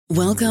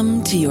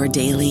Welcome to your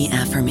daily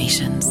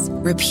affirmations.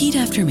 Repeat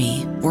after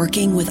me.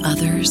 Working with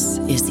others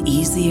is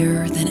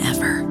easier than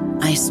ever.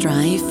 I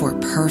strive for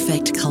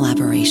perfect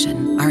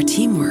collaboration. Our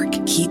teamwork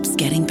keeps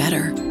getting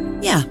better.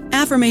 Yeah,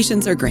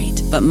 affirmations are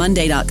great, but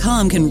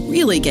Monday.com can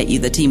really get you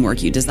the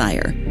teamwork you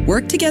desire.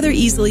 Work together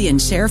easily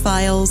and share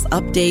files,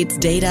 updates,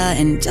 data,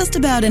 and just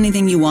about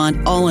anything you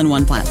want all in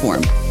one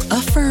platform.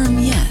 Affirm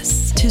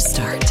yes to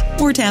start,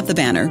 or tap the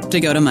banner to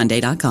go to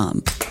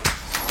Monday.com.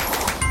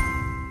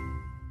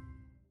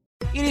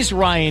 It is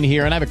Ryan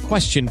here, and I have a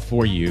question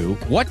for you.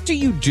 What do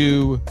you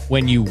do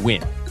when you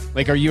win?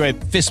 Like, are you a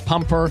fist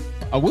pumper,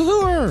 a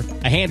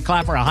woohooer, a hand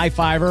clapper, a high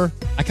fiver?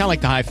 I kind of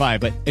like the high five,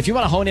 but if you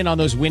want to hone in on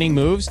those winning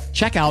moves,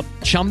 check out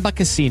Chumba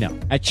Casino.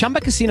 At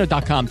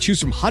ChumbaCasino.com, choose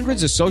from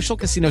hundreds of social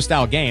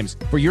casino-style games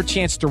for your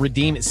chance to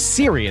redeem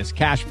serious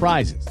cash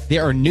prizes.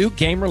 There are new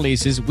game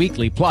releases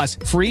weekly, plus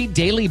free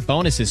daily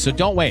bonuses. So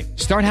don't wait.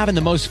 Start having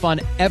the most fun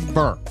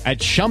ever at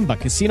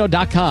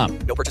ChumbaCasino.com.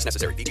 No purchase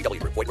necessary.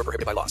 VGW. Void where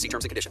prohibited by law. See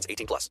terms and conditions.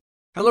 18+.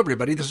 Hello,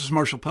 everybody. This is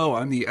Marshall Poe.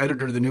 I'm the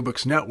editor of the New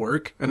Books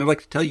Network, and I'd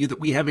like to tell you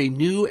that we have a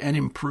new and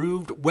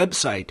improved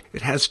website.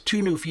 It has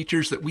two new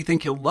features that we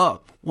think you'll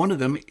love. One of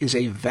them is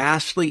a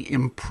vastly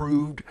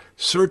improved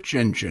search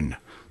engine,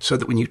 so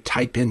that when you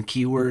type in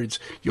keywords,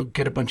 you'll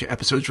get a bunch of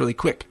episodes really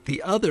quick.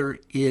 The other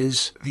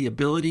is the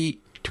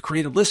ability to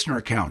create a listener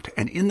account.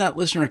 And in that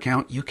listener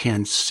account, you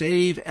can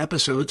save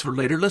episodes for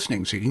later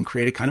listening. So you can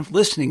create a kind of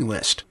listening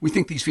list. We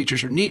think these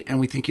features are neat, and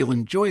we think you'll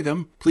enjoy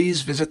them.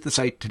 Please visit the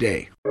site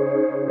today.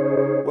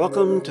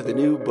 Welcome to the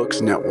New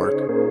Books Network.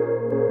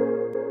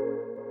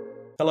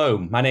 Hello,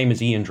 my name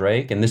is Ian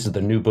Drake, and this is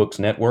the New Books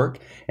Network.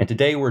 And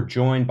today we're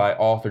joined by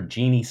author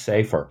Jeannie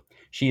Safer.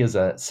 She is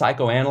a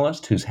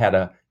psychoanalyst who's had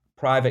a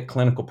private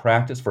clinical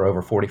practice for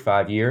over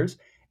 45 years.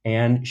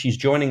 And she's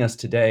joining us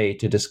today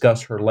to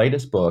discuss her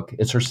latest book.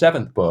 It's her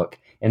 7th book,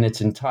 and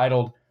it's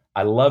entitled,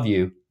 I Love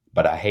You,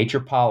 But I Hate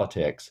Your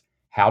Politics,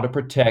 How to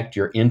Protect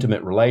Your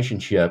Intimate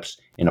Relationships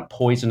in a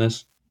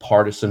Poisonous,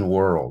 Partisan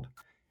World.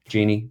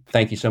 Jeannie,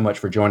 thank you so much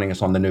for joining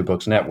us on the New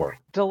Books Network.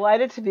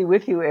 Delighted to be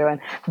with you, Aaron.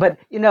 But,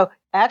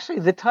 actually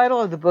the title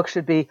of the book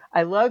should be,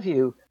 I Love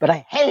You, But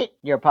I Hate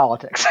Your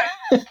Politics.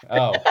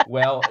 Oh,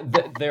 well,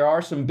 there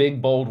are some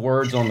big, bold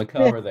words on the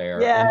cover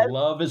there, yes. And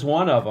love is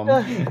one of them.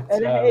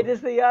 And hate is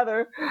the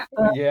other.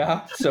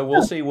 Yeah, so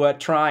we'll see what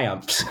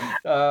triumphs.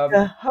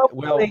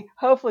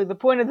 Hopefully, the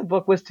point of the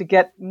book was to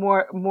get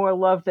more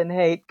love than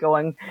hate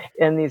going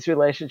in these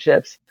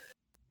relationships.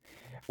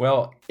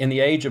 Well, in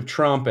the age of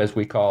Trump, as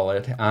we call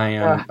it,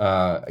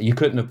 you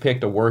couldn't have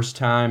picked a worse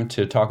time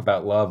to talk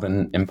about love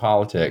in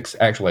politics.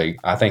 Actually,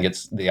 I think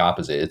it's the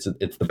opposite.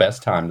 It's the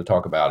best time to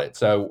talk about it.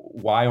 So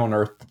why on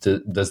earth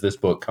does this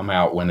book come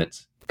out when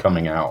it's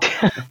coming out?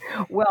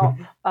 Well,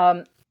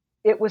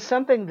 it was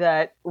something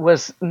that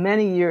was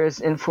many years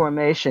in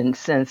formation,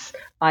 since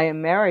I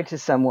am married to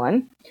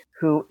someone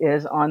who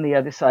is on the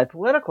other side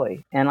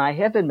politically. And I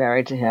have been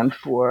married to him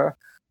for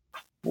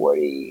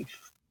 40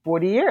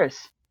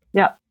 years.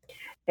 Yeah.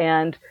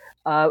 And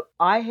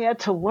I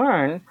had to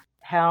learn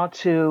how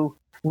to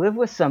live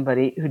with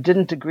somebody who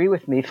didn't agree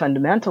with me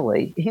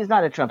fundamentally. He's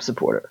not a Trump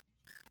supporter,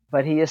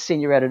 but he is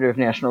senior editor of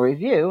National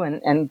Review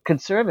and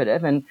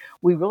conservative. And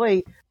we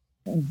really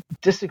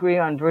disagree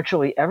on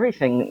virtually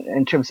everything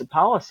in terms of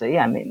policy.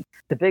 I mean,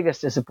 the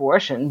biggest is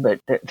abortion,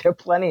 but there are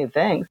plenty of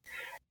things.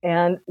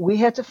 And we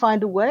had to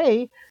find a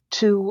way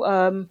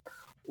to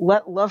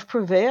let love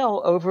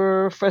prevail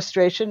over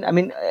frustration. I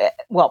mean,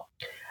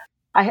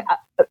 I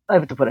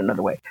have to put it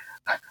another way.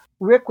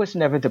 Rick was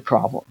never the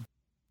problem.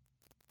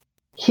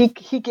 He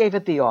gave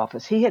it the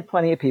office. He had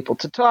plenty of people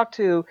to talk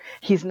to.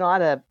 He's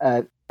not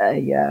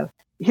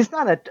he's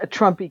not a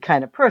Trumpy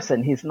kind of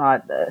person. He's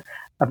not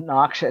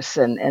obnoxious,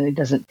 and he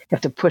doesn't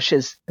have to push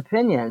his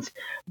opinions.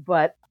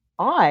 But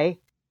I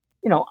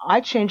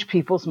change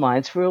people's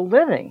minds for a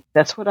living.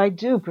 That's what I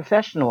do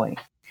professionally.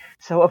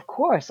 So of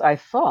course I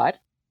thought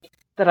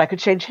that I could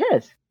change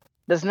his.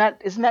 Isn't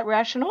that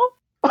rational?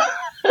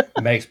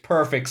 Makes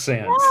perfect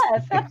sense.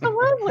 Yes,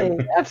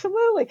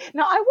 absolutely.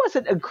 Now, I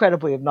wasn't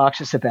incredibly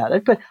obnoxious about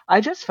it, but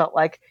I just felt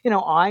like,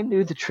 I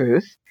knew the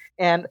truth,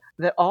 and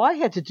that all I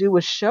had to do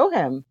was show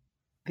him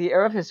the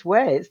error of his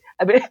ways.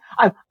 I mean,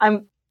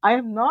 I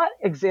am not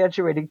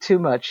exaggerating too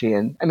much,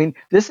 Ian. I mean,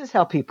 this is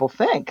how people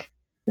think.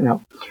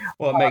 Well,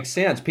 it makes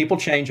sense. People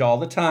change all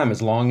the time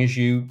as long as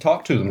you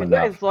talk to them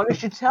enough. As long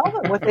as you tell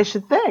them what they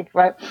should think,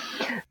 right?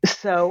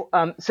 So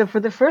for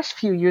the first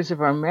few years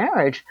of our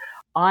marriage,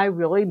 I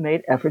really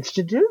made efforts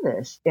to do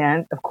this.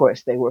 And of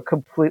course, they were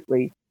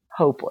completely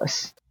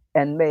hopeless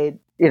and made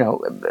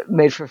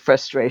for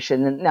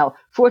frustration. And now,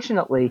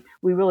 fortunately,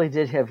 we really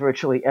did have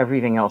virtually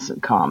everything else in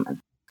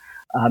common.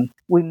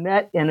 We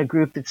met in a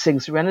group that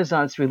sings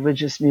Renaissance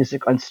religious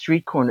music on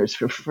street corners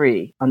for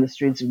free on the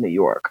streets of New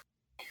York.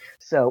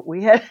 So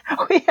we had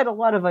a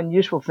lot of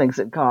unusual things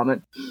in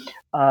common.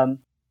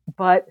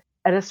 But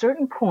at a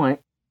certain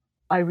point,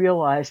 I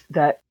realized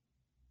that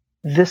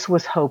this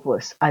was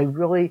hopeless. I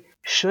really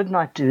should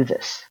not do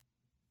this.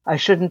 I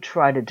shouldn't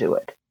try to do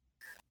it.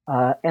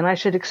 And I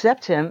should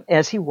accept him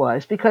as he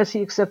was because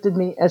he accepted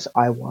me as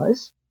I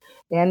was.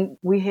 And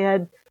we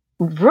had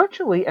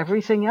virtually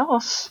everything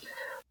else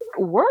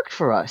worked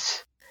for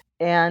us.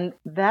 And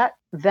that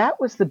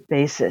was the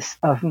basis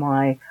of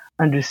my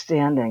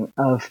understanding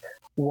of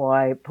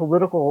why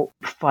political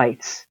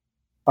fights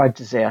are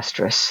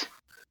disastrous.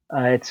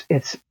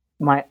 It's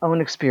my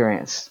own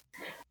experience.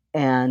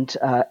 And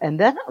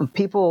then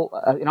people,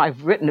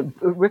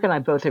 Rick and I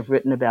both have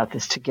written about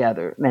this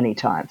together many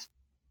times.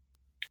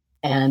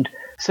 And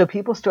so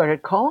people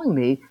started calling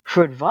me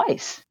for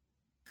advice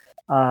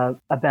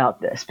about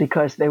this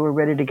because they were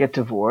ready to get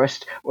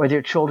divorced, or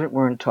their children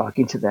weren't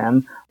talking to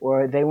them,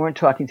 or they weren't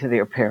talking to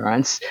their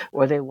parents,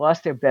 or they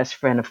lost their best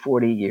friend of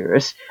 40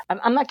 years.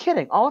 I'm not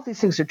kidding. All of these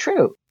things are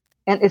true.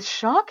 And it's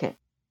shocking.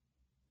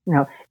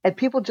 And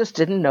people just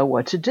didn't know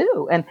what to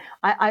do. And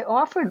I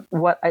offered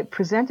what I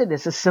presented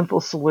as a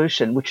simple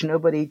solution, which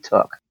nobody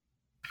took.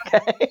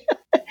 Okay?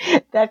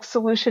 That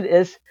solution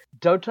is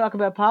don't talk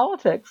about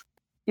politics.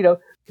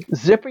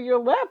 Zipper your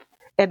lip,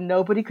 and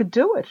nobody could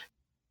do it.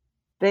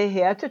 They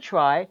had to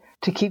try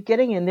to keep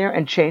getting in there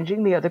and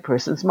changing the other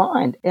person's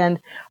mind. And,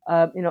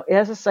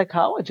 as a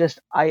psychologist,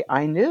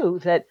 I knew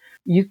that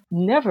you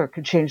never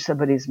could change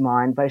somebody's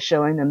mind by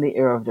showing them the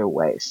error of their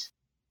ways.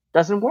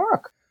 Doesn't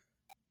work.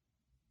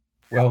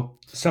 Well,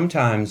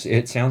 sometimes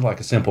it sounds like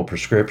a simple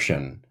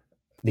prescription.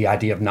 The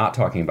idea of not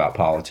talking about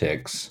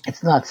politics.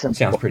 It's not simple.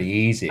 Sounds pretty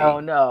easy. Oh,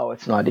 no,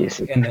 it's not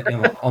easy.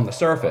 On the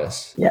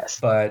surface. Yes.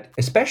 But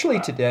especially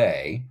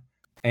today,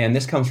 and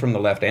this comes from the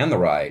left and the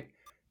right,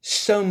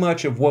 so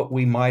much of what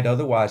we might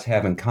otherwise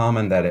have in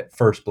common that at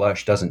first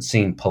blush doesn't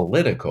seem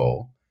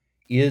political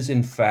is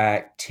in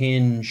fact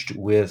tinged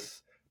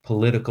with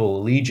political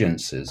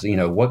allegiances.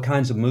 What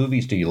kinds of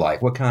movies do you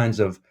like? What kinds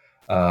of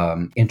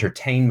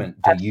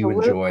entertainment do you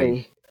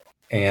enjoy?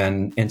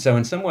 And so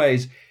in some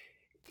ways,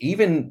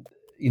 even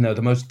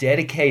the most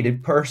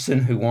dedicated person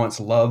who wants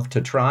love to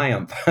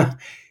triumph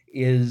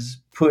is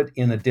put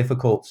in a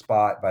difficult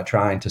spot by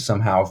trying to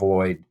somehow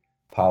avoid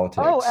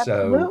politics. Oh,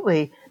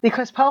 absolutely.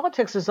 Because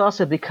politics has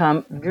also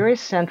become very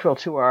central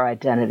to our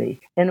identity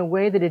in a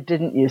way that it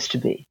didn't used to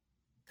be.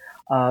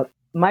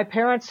 My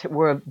parents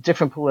were of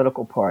different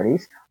political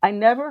parties. I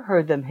never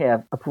heard them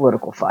have a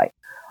political fight.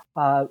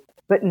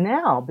 But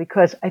now,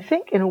 because I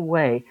think in a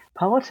way,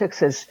 politics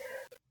has,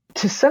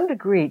 to some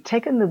degree,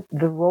 taken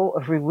the role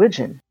of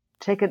religion,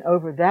 taken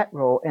over that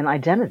role in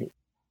identity.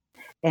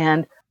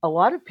 And a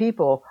lot of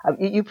people,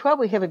 you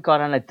probably haven't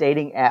gone on a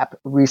dating app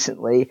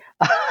recently,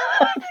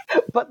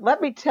 but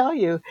let me tell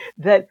you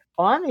that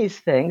on these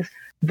things,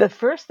 the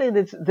first thing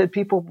that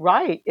people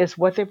write is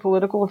what their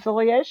political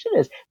affiliation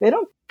is. They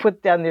don't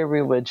put down their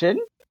religion,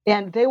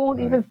 and they won't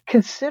even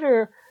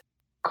consider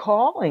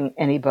calling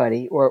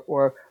anybody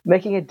or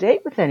making a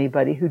date with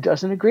anybody who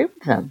doesn't agree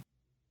with them.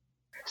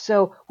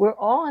 So we're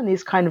all in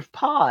these kind of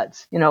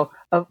pods,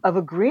 of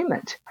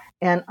agreement.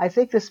 And I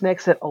think this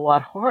makes it a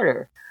lot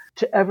harder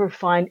to ever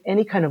find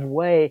any kind of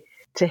way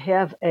to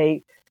have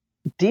a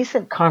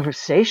decent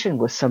conversation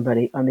with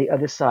somebody on the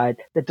other side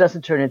that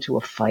doesn't turn into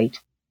a fight.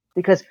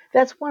 Because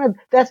that's one of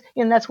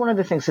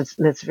the things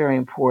that's very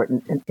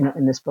important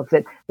in this book,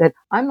 that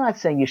I'm not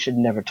saying you should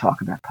never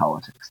talk about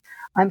politics.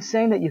 I'm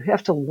saying that you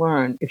have to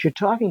learn, if you're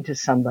talking to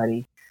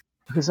somebody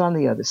who's on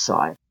the other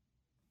side,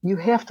 you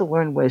have to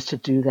learn ways to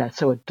do that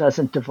so it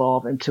doesn't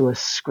devolve into a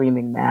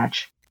screaming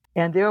match.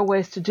 And there are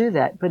ways to do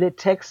that, but it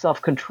takes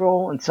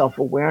self-control and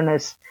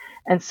self-awareness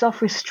and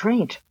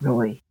self-restraint,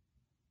 really.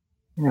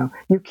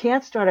 You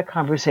can't start a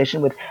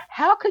conversation with,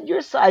 how could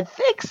your side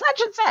think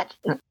such and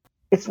such?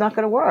 It's not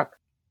going to work.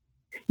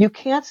 You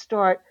can't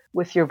start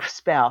with your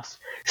spouse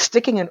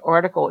sticking an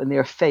article in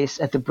their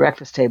face at the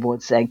breakfast table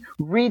and saying,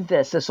 read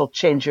this will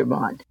change your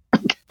mind.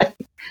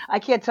 I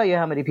can't tell you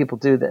how many people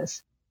do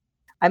this.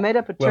 I made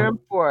up a term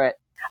for it.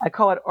 I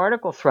call it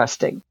article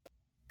thrusting.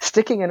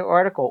 Sticking an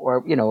article or,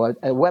 a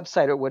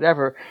website or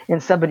whatever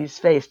in somebody's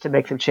face to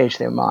make them change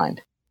their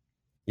mind.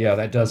 Yeah,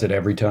 that does it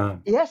every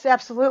time. Yes,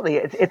 absolutely.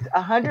 It's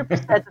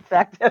 100%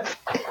 effective.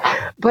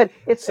 But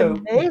it's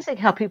amazing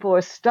how people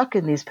are stuck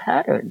in these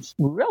patterns.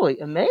 Really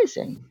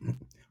amazing.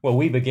 Well,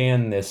 we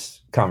began this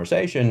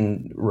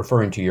conversation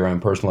referring to your own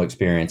personal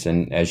experience.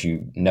 And as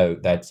you know,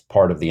 that's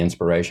part of the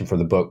inspiration for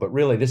the book. But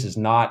really, this is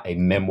not a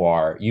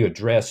memoir. You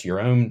address your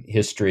own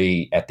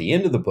history at the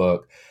end of the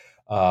book.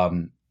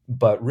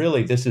 But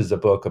really, this is a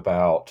book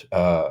about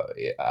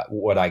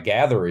what I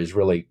gather is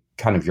really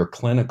kind of your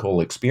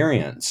clinical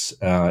experience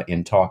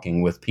in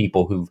talking with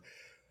people who,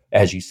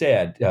 as you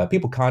said,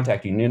 people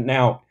contact you.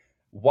 Now,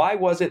 why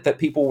was it that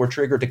people were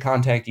triggered to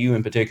contact you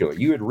in particular?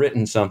 You had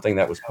written something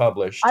that was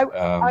published.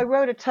 I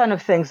wrote a ton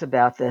of things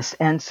about this,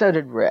 and so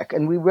did Rick.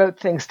 And we wrote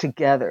things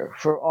together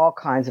for all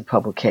kinds of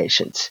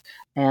publications.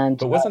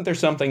 But wasn't there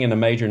something in a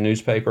major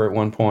newspaper at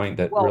one point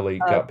that really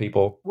got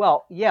people?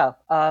 Well, yeah.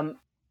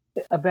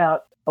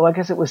 I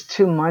guess it was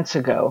 2 months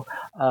ago.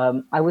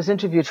 I was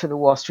interviewed for the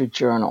Wall Street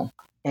Journal.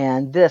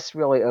 And this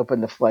really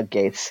opened the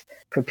floodgates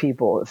for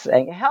people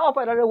saying, help,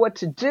 I don't know what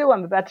to do.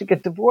 I'm about to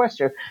get divorced.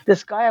 Or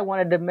this guy I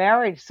wanted to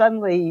marry,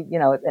 suddenly,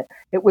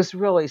 it was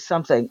really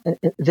something.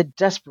 The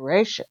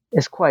desperation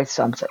is quite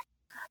something.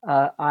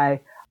 I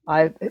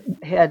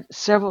had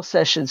several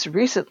sessions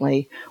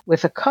recently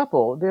with a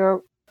couple.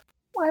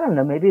 I don't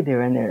know, maybe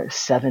they're in their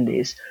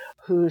 70s,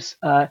 whose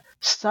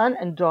son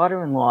and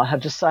daughter-in-law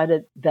have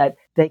decided that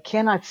they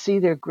cannot see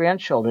their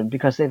grandchildren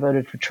because they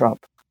voted for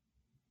Trump.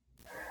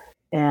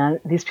 And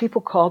these people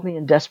called me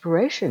in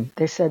desperation.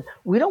 They said,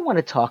 we don't want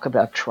to talk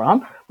about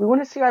Trump. We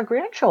want to see our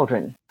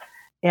grandchildren.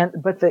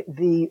 But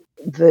the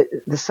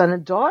son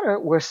and daughter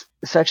were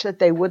such that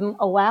they wouldn't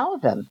allow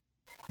them.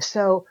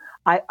 So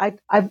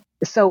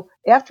so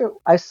after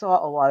I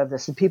saw a lot of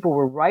this and people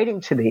were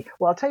writing to me,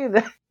 well, I'll tell you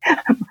that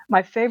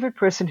my favorite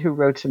person who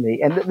wrote to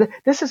me, and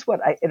this is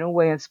what in a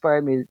way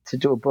inspired me to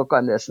do a book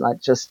on this,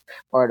 not just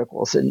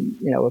articles and,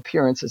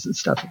 appearances and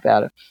stuff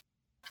about it.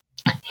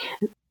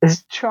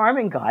 This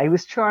charming guy, he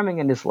was charming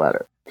in his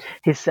letter.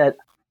 He said,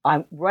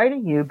 I'm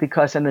writing you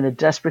because I'm in a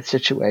desperate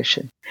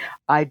situation.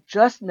 I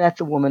just met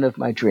the woman of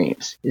my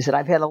dreams. He said,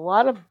 I've had a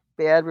lot of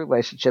bad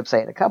relationships. I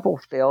had a couple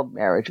of failed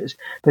marriages,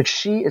 but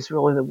she is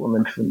really the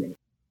woman for me.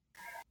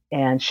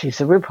 And she's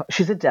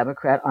a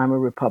Democrat. I'm a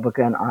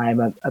Republican.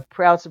 I'm a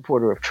proud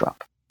supporter of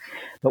Trump.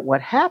 But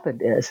what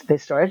happened is they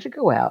started to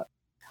go out.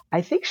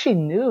 I think she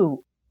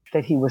knew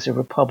that he was a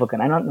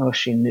Republican. I don't know if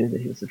she knew that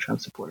he was a Trump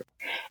supporter.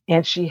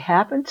 And she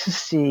happened to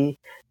see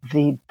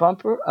the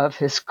bumper of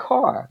his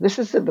car. This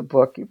is in the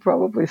book. You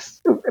probably,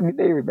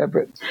 they remember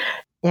it.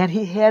 And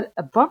he had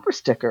a bumper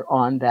sticker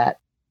on that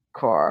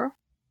car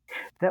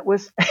that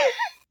was,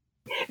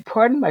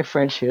 pardon my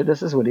French here,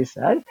 this is what he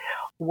said,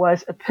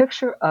 was a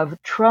picture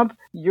of Trump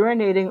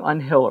urinating on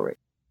Hillary.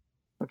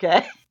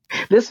 Okay?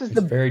 This is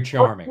very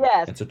charming.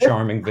 Yes. It's a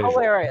charming visual.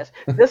 Hilarious.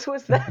 This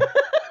was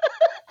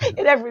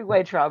in every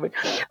way charming.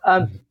 He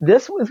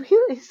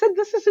said,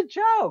 this is a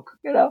joke.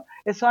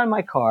 It's on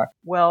my car.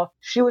 Well,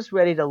 she was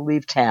ready to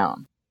leave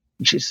town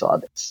when she saw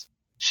this.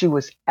 She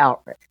was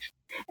outraged.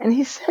 And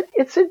he said,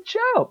 it's a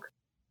joke.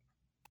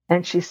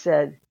 And she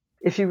said,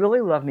 if you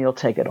really love me, you'll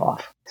take it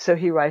off. So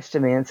he writes to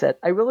me and said,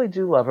 I really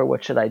do love her.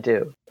 What should I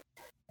do?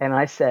 And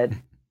I said,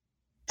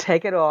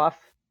 take it off.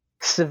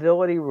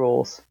 Civility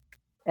rules.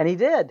 And he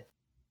did.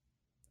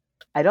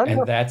 I don't know.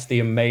 And that's the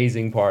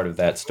amazing part of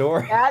that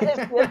story. That is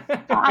the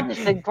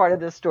astonishing part of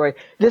this story.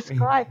 This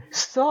guy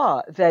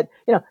saw that,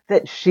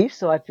 that she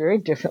saw it very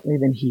differently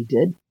than he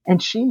did.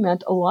 And she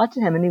meant a lot to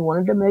him and he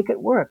wanted to make it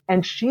work.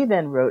 And she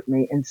then wrote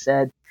me and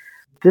said,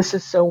 this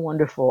is so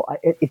wonderful.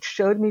 It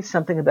showed me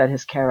something about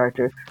his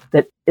character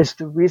that is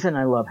the reason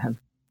I love him.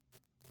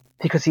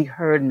 Because he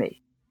heard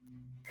me.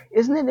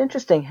 Isn't it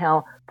interesting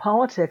how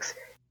politics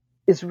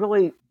is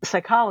really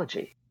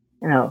psychology?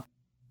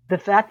 The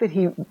fact that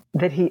he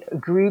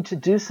agreed to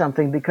do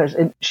something because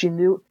he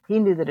knew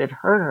that it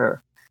hurt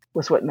her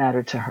was what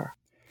mattered to her.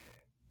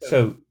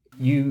 So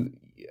you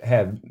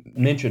have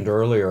mentioned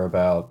earlier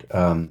about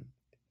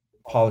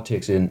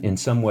politics in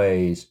some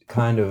ways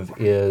kind of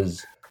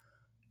is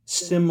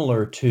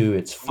similar to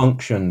its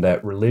function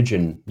that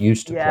religion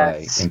used to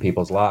play in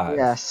people's lives.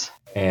 Yes.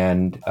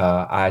 And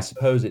I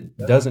suppose it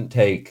doesn't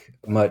take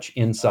much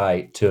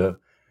insight to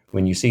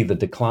when you see the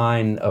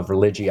decline of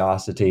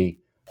religiosity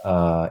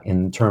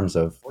in terms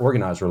of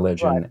organized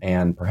religion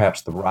and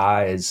perhaps the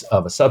rise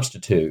of a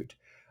substitute.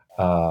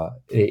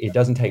 It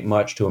doesn't take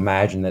much to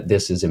imagine that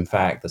this is in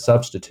fact the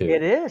substitute.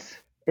 It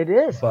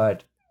is.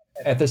 But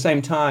at the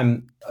same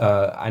time,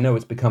 I know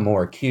it's become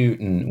more acute,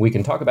 and we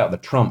can talk about the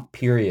Trump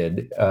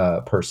period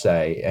per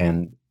se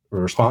and the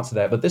response to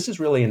that. But this is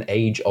really an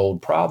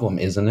age-old problem,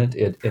 isn't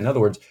it? In other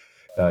words,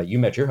 you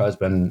met your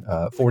husband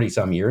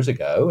 40-some years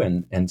ago,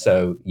 and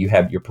so you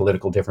had your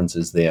political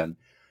differences then.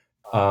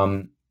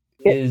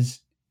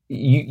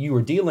 You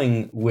were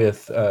dealing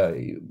with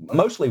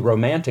mostly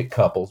romantic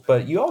couples,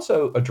 but you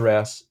also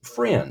address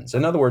friends.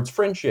 In other words,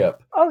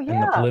 friendship and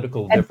the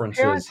political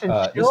differences. Parents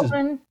and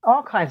children,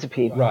 all kinds of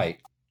people. Right.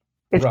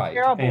 It's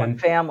terrible in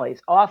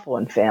families, awful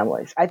in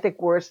families. I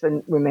think worse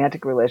than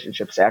romantic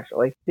relationships,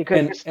 actually,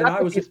 because you're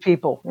stuck with these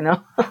people,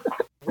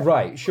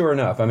 Right, sure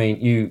enough. I mean,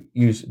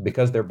 you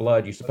because they're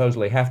blood, you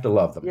supposedly have to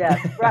love them. Yeah,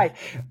 right.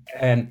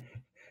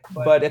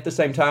 But at the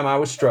same time, I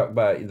was struck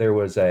by there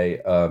was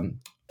a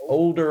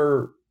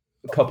older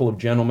couple of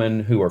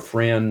gentlemen who are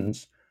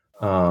friends.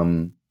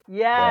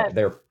 Yes.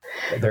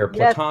 They're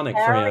platonic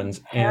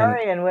friends.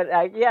 Harry and what?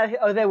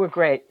 They were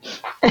great.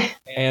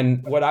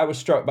 And what I was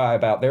struck by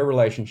about their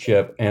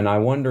relationship, and I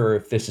wonder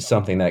if this is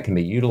something that can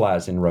be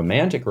utilized in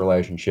romantic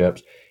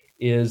relationships,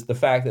 is the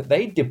fact that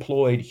they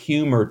deployed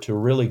humor to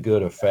really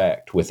good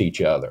effect with each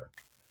other.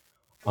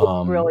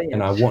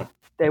 Brilliant. And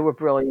they were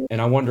brilliant.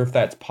 And I wonder if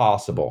that's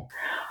possible.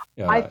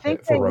 I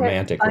think for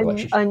romantic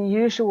relationships.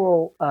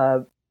 Unusual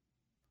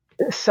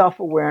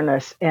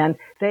self-awareness, and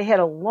they had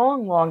a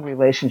long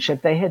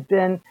relationship. They had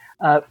been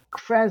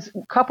friends,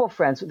 couple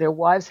friends. Their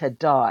wives had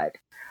died,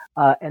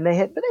 and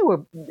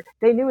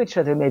they knew each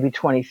other maybe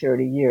 20,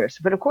 30 years.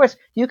 But of course,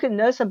 you can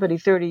know somebody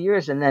 30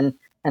 years and then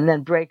and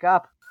then break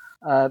up,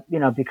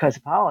 because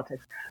of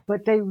politics.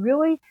 But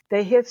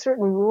they had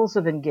certain rules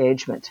of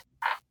engagement.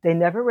 They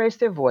never raised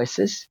their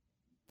voices.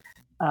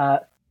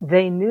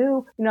 They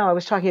knew, I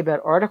was talking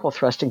about article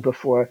thrusting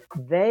before.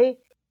 They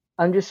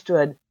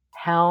understood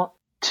how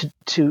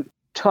to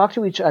talk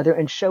to each other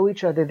and show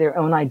each other their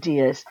own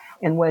ideas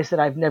in ways that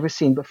I've never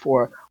seen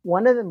before.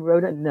 One of them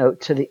wrote a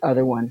note to the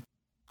other one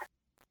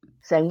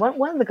saying,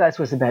 one of the guys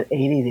was about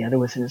 80, the other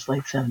was in his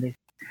late 70s.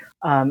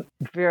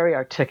 Very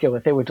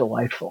articulate. They were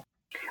delightful.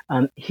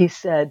 He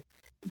said,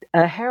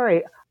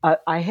 Harry,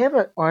 I have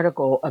an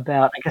article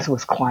about, I guess it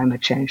was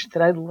climate change,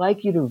 that I'd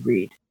like you to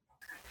read.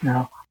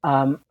 Now,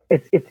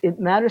 it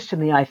matters to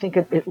me. I think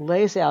it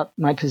lays out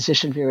my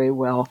position very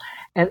well.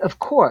 And of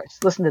course,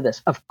 listen to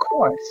this. Of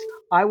course,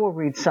 I will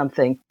read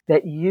something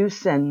that you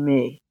send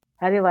me.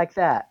 How do you like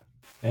that?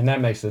 And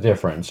that makes the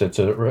difference. It's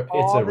a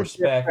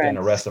respect and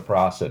a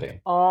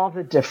reciprocity. All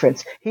the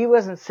difference. He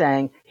wasn't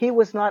saying, he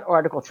was not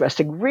article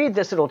thrusting. Read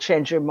this, it'll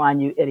change your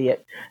mind, you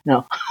idiot.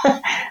 No.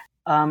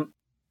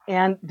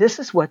 And this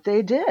is what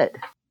they did.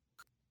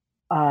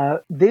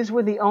 These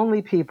were the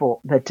only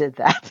people that did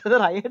that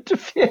I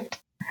interviewed.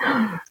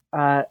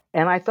 And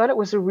I thought it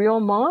was a real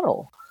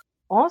model.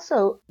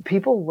 Also,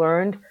 people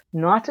learned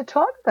not to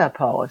talk about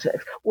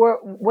politics. Or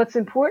what's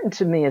important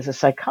to me as a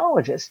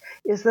psychologist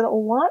is that a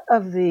lot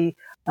of the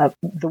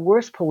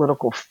worst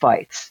political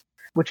fights,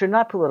 which are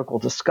not political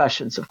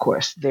discussions, of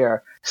course,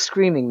 they're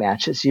screaming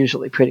matches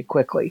usually pretty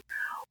quickly,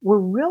 were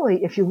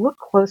really, if you look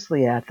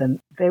closely at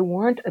them, they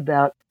weren't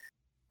about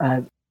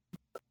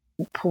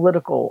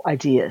political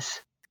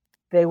ideas.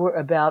 They were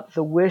about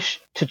the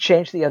wish to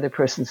change the other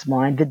person's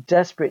mind, the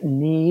desperate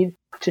need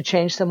to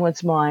change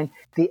someone's mind,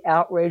 the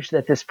outrage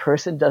that this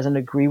person doesn't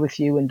agree with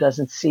you and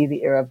doesn't see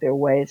the error of their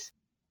ways.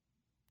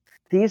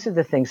 These are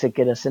the things that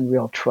get us in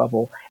real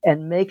trouble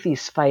and make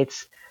these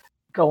fights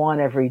go on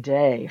every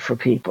day for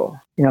people.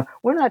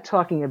 We're not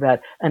talking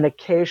about an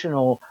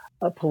occasional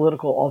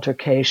political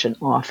altercation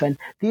often.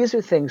 These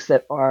are things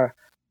that are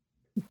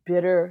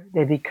bitter.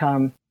 They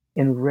become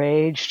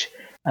enraged.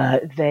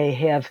 They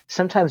have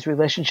sometimes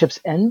relationships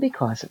end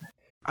because of it.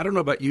 I don't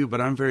know about you,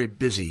 but I'm very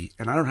busy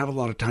and I don't have a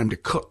lot of time to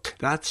cook.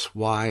 That's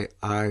why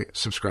I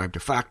subscribe to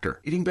Factor.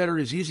 Eating better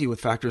is easy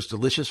with Factor's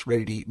delicious,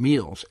 ready-to-eat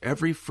meals.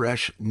 Every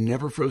fresh,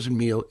 never frozen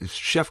meal is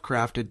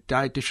chef-crafted,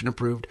 dietitian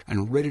approved,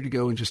 and ready to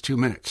go in just 2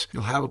 minutes.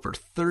 You'll have over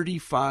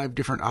 35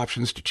 different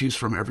options to choose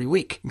from every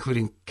week,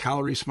 including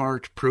Calorie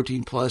Smart,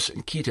 Protein Plus,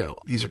 and Keto.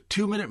 These are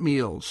 2-minute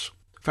meals.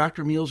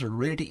 Factor meals are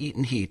ready to eat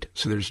and heat,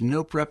 so there's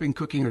no prepping,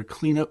 cooking, or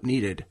cleanup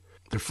needed.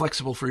 They're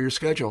flexible for your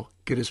schedule.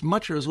 Get as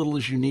much or as little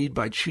as you need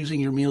by choosing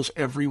your meals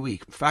every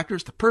week. Factor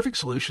is the perfect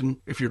solution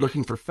if you're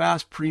looking for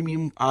fast,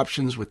 premium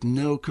options with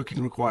no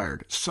cooking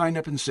required. Sign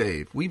up and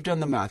save. We've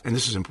done the math, and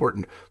this is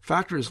important.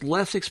 Factor is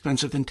less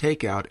expensive than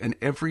takeout, and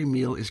every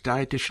meal is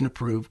dietitian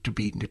approved to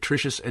be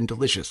nutritious and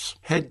delicious.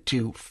 Head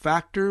to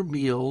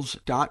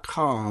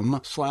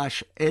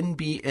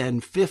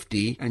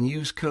factormeals.com/NBN50 and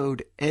use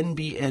code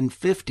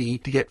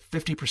NBN50 to get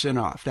 50%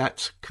 off.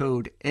 That's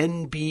code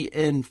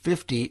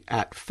NBN50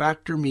 at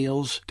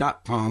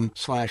factormeals.com/NBN50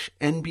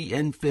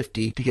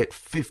 to get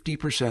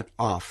 50%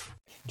 off.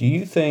 Do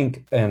you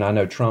think, and I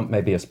know Trump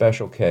may be a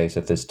special case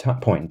at this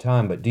point in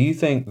time, but do you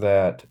think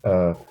that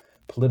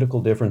political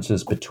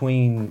differences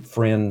between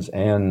friends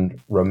and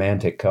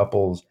romantic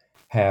couples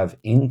have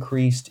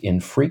increased in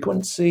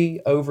frequency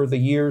over the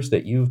years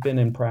that you've been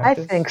in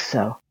practice?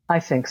 I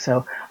think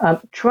so.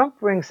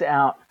 Trump brings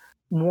out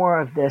more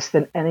of this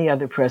than any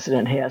other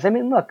president has. I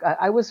mean, look,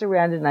 I was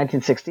around in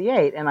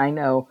 1968, and I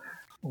know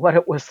what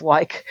it was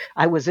like.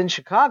 I was in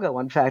Chicago.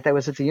 In fact, I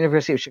was at the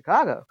University of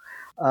Chicago,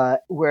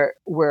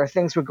 where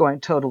things were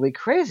going totally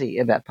crazy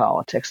about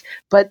politics.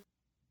 But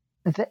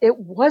it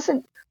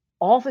wasn't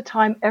all the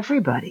time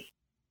everybody.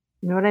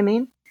 You know what I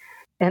mean?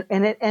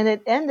 And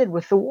it ended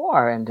with the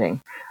war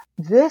ending.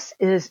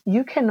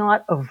 You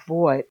cannot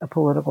avoid a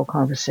political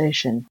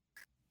conversation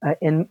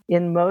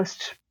in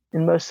most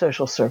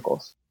social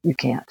circles. You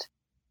can't.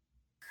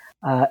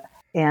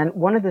 And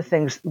one of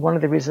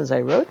the reasons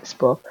I wrote this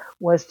book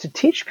was to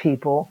teach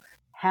people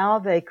how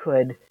they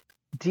could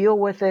deal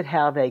with it,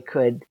 how they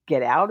could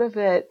get out of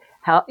it,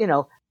 how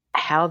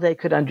they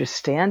could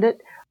understand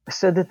it,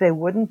 so that they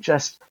wouldn't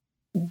just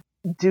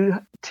do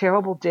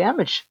terrible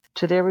damage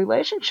to their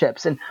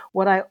relationships. And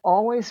what I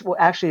always,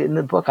 actually in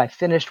the book I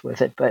finished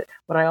with it, but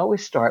what I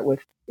always start with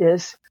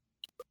is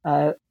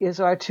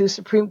our two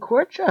Supreme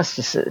Court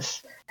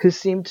justices who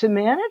seem to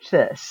manage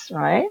this,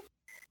 right?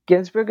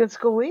 Ginsburg and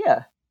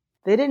Scalia.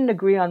 They didn't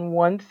agree on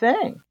one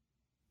thing,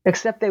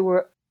 except they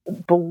were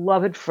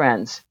beloved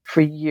friends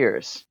for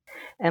years.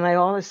 And I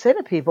always say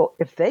to people,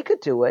 if they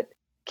could do it,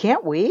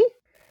 can't we?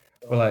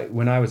 Well,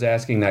 when I was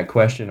asking that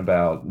question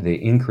about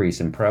the increase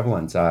in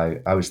prevalence,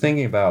 I was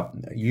thinking about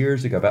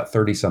years ago, about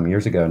 30-some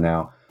years ago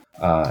now,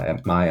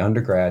 at my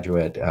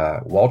undergraduate,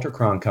 Walter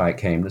Cronkite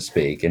came to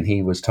speak, and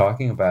he was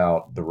talking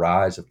about the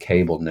rise of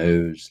cable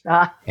news,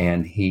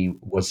 and he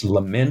was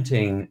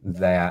lamenting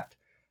that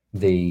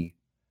the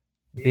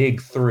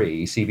big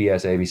three,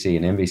 CBS, ABC,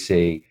 and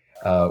NBC,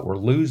 we're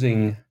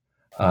losing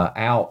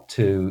out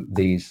to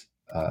these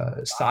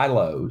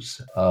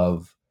silos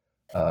of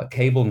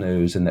cable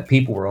news, and that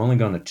people were only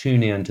going to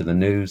tune in to the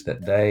news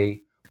that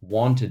they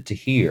wanted to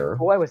hear.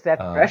 Boy, was that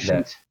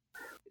prescient.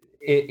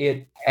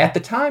 It at the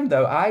time,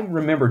 though, I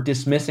remember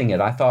dismissing it.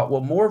 I thought,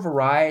 well, more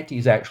variety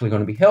is actually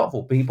going to be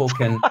helpful. People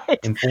can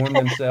inform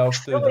themselves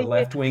through the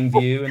left-wing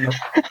view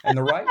and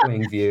the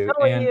right-wing view.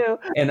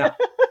 And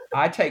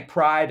I take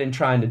pride in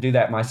trying to do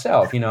that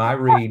myself. I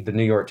read the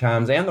New York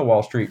Times and the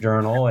Wall Street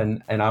Journal,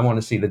 and I want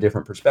to see the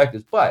different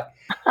perspectives. But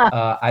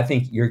I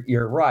think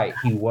you're right.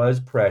 He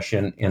was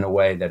prescient in a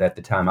way that at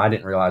the time I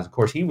didn't realize. Of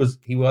course, he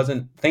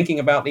wasn't thinking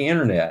about the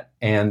internet,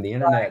 and the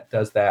internet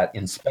does that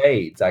in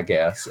spades, I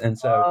guess. And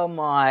so, oh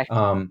my,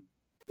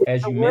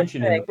 as you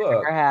mentioned in the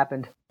book, ever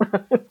happened.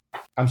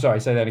 I'm sorry,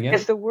 say that again.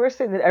 It's the worst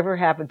thing that ever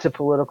happened to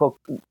political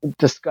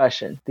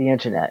discussion, the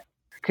internet.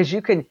 Because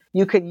you can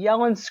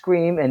yell and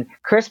scream and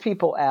curse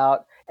people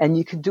out, and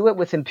you can do it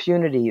with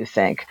impunity, you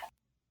think,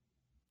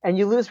 and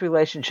you lose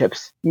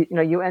relationships.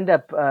 You end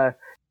up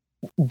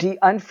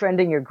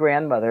unfriending your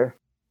grandmother.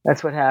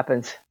 That's what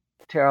happens.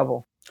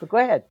 Terrible. But go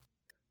ahead.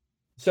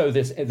 So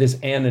this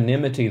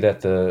anonymity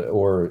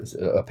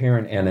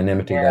apparent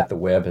anonymity that the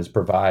web has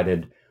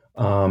provided,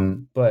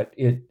 but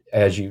it,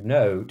 as you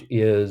note,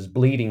 is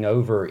bleeding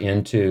over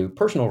into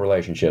personal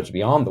relationships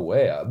beyond the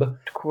web.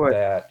 Of course.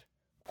 That.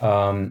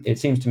 It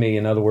seems to me,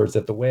 in other words,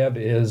 that the web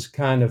is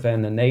kind of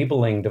an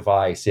enabling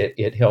device.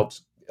 It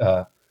helps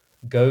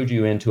goad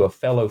you into a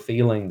fellow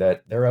feeling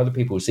that there are other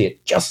people who see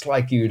it just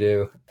like you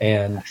do,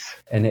 and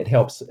it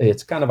helps.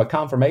 It's kind of a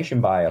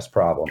confirmation bias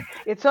problem.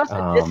 It's also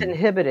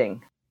disinhibiting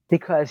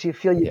because you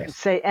feel you can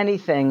say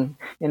anything,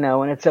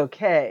 and it's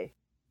okay.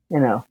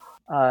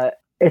 I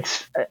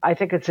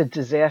think it's a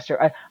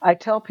disaster. I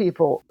tell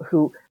people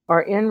who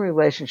are in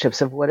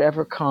relationships of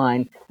whatever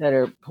kind that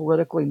are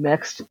politically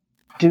mixed,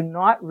 do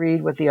not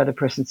read what the other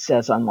person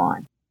says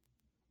online.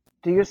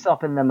 Do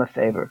yourself and them a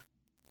favor.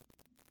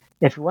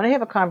 If you want to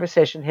have a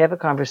conversation,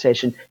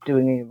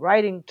 doing any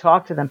writing,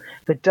 talk to them,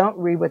 but don't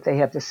read what they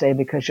have to say,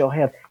 because you'll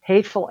have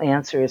hateful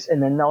answers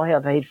and then they'll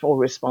have hateful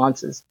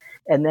responses.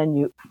 And then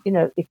you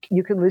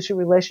can lose your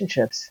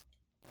relationships.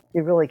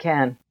 You really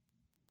can.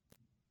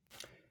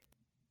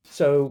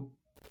 So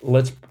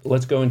let's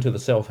go into the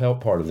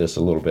self-help part of this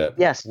a little bit.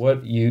 Yes.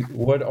 What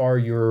are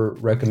your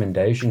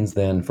recommendations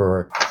then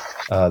for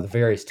the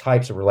various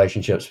types of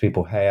relationships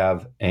people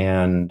have,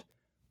 and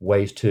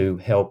ways to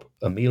help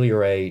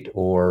ameliorate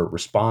or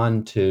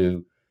respond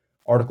to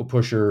article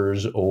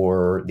pushers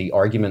or the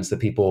arguments that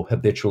people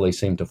habitually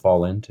seem to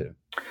fall into?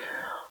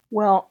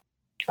 Well,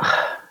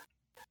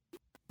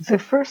 the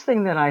first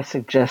thing that I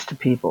suggest to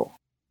people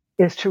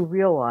is to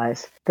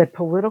realize that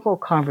political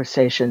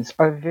conversations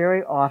are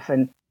very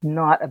often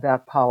not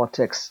about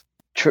politics.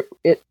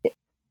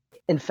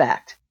 In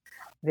fact,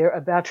 they're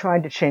about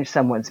trying to change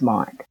someone's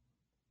mind.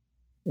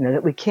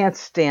 That we can't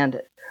stand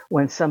it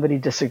when somebody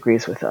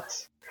disagrees with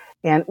us.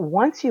 And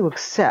once you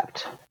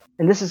accept,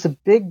 and this is a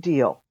big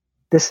deal,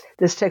 this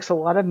takes a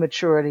lot of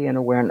maturity and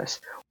awareness.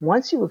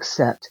 Once you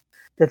accept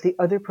that the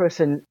other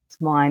person's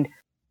mind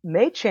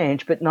may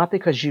change, but not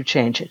because you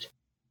change it.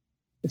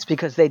 It's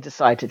because they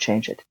decide to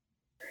change it.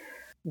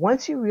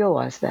 Once you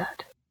realize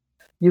that,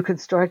 you can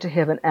start to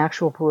have an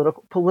actual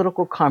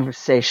political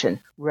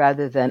conversation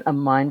rather than a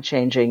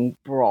mind-changing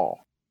brawl,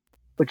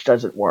 which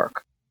doesn't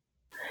work.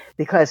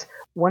 Because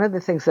one of the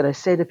things that I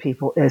say to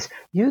people is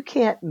you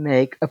can't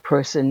make a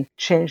person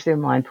change their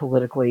mind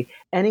politically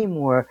any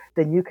more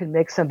than you can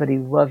make somebody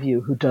love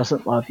you who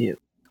doesn't love you,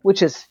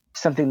 which is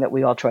something that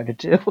we all try to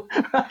do,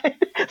 right?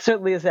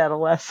 Certainly as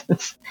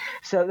adolescents.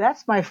 So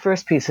that's my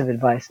first piece of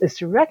advice, is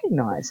to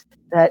recognize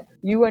that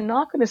you are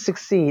not going to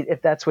succeed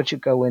if that's what you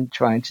go in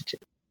trying to do.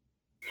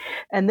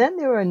 And then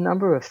there are a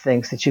number of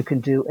things that you can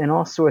do in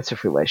all sorts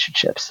of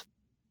relationships.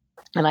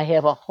 And I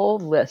have a whole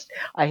list.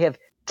 I have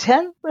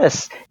 10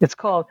 lists. It's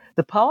called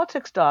The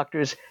Politics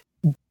Doctor's,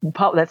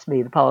 that's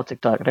me, the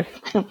Politics Doctor,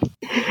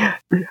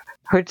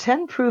 her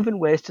 10 proven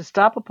ways to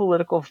stop a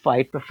political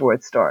fight before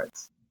it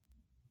starts.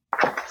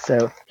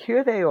 So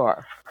here they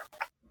are.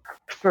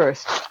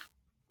 First,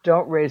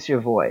 don't raise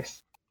your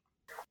voice.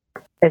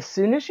 As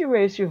soon as you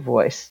raise your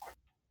voice,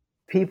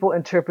 people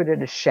interpret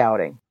it as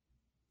shouting.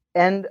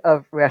 End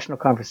of rational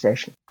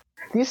conversation.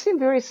 These seem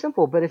very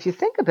simple, but if you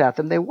think about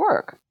them, they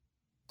work.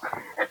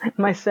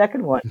 My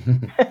second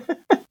one.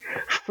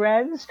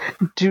 Friends,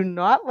 do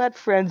not let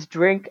friends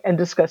drink and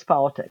discuss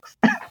politics.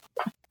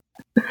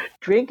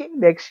 Drinking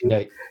makes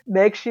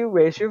you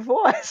raise your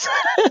voice.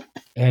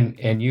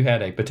 and you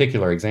had a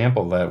particular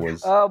example that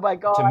was, oh my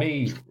God, to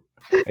me,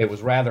 it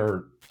was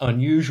rather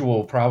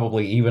unusual,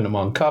 probably even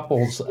among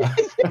couples.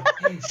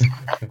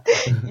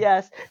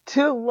 Yes,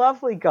 two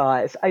lovely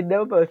guys. I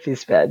know both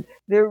these men.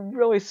 They're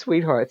really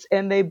sweethearts,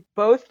 and they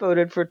both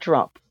voted for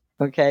Trump.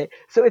 Okay,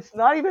 so it's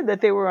not even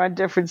that they were on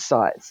different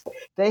sides.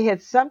 They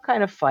had some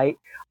kind of fight.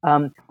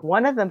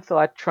 One of them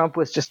thought Trump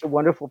was just a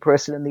wonderful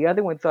person, and the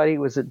other one thought he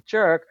was a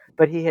jerk,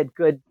 but he had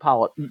good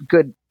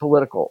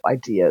political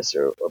ideas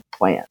or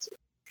plans.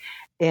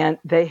 And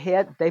they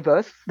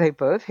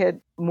both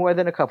had more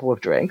than a couple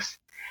of drinks,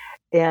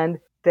 and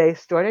they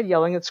started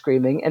yelling and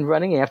screaming and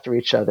running after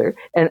each other.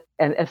 And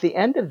at the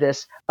end of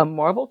this, a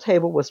marble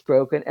table was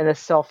broken and a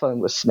cell phone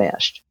was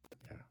smashed.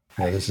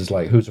 Yeah, this is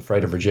like Who's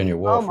Afraid of Virginia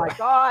Woolf? Oh my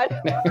God!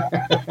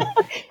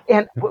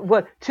 And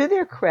to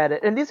their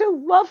credit, and these are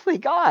lovely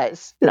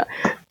guys.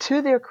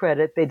 To their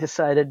credit, they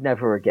decided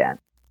never again.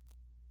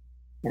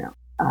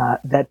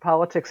 That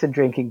politics and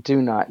drinking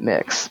do not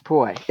mix.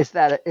 Boy, is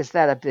that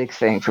a big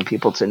thing for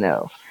people to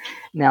know.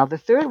 Now, the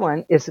third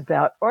one is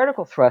about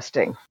article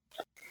thrusting.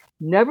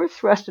 Never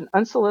thrust an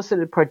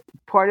unsolicited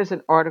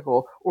partisan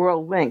article or a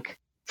link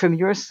from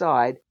your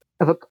side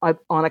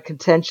on a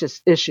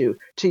contentious issue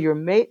to your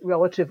mate,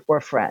 relative,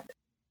 or friend.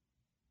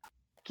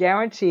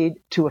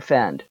 Guaranteed to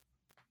offend.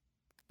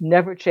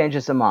 Never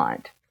changes a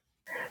mind.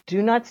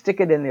 Do not stick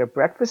it in their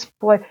breakfast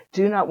plate.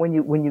 Do not, when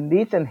you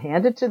meet them,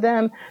 hand it to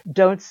them.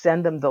 Don't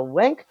send them the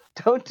link.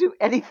 Don't do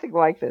anything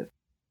like this.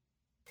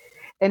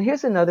 And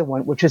here's another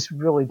one, which is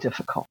really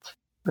difficult,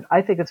 but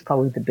I think it's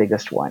probably the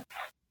biggest one.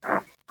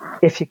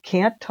 If you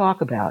can't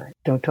talk about it,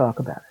 don't talk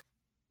about it.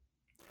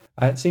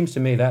 It seems to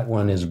me that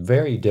one is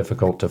very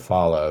difficult to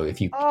follow.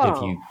 If you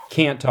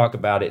can't talk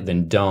about it,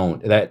 then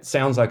don't. That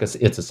sounds like it's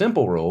a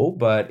simple rule,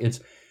 but it's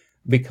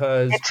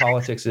because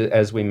politics,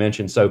 as we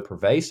mentioned, so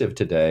pervasive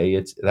today.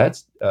 It's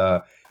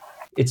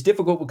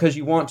difficult because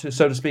you want to,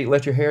 so to speak,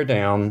 let your hair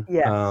down.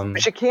 Yes,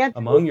 but you can't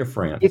among your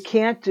friends. You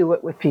can't do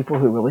it with people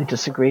who really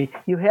disagree.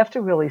 You have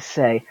to really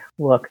say,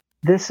 look,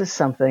 this is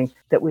something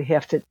that we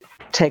have to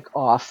take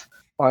off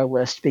our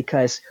list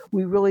because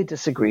we really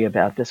disagree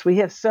about this. We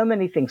have so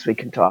many things we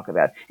can talk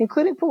about,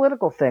 including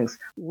political things.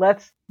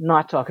 Let's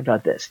not talk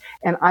about this.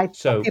 And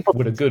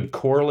would a good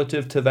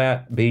correlative to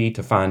that be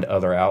to find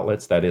other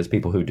outlets? That is,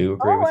 people who do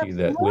agree with you,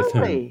 that with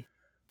whom.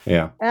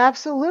 Yeah,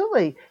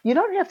 absolutely. You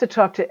don't have to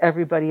talk to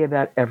everybody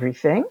about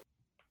everything.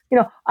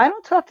 I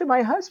don't talk to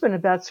my husband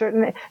about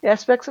certain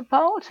aspects of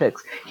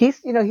politics. He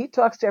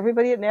talks to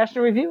everybody at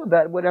National Review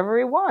about whatever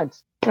he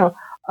wants.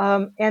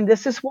 And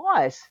this is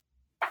wise.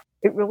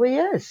 It really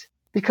is,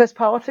 because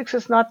politics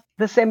is not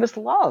the same as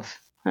love.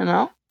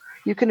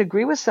 You can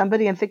agree with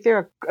somebody and think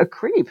they're a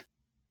creep.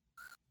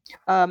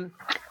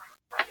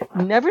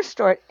 Never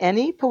start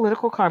any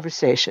political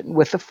conversation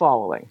with the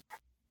following.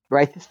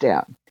 Write this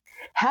down.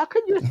 How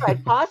could you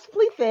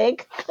possibly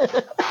think?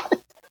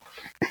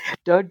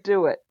 Don't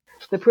do it.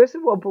 The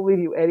person won't believe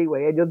you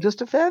anyway, and you'll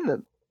just offend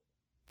them.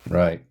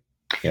 Right.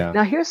 Yeah.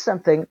 Now, here's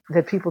something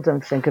that people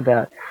don't think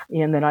about,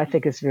 and that I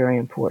think is very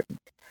important.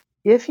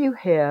 If you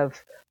have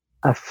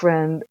a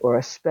friend or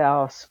a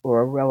spouse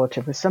or a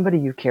relative or somebody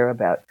you care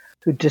about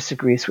who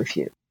disagrees with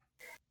you,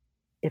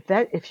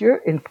 if you're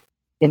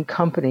in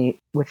company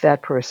with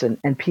that person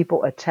and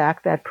people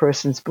attack that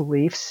person's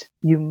beliefs,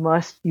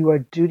 you are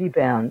duty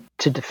bound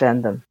to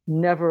defend them.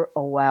 Never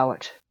allow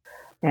it.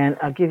 And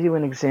I'll give you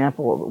an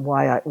example of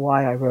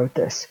why I wrote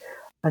this.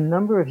 A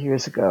number of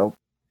years ago,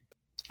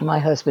 my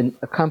husband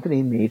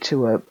accompanied me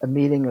to a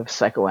meeting of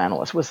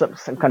psychoanalysts. It was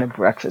some kind of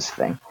breakfast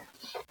thing.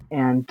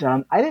 And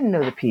I didn't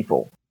know the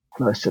people,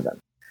 most of them.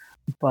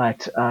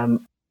 But a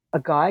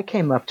guy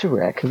came up to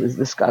Rick,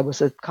 this guy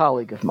was a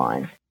colleague of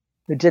mine,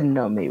 who didn't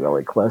know me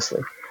really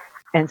closely,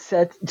 and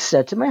said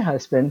to my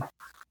husband,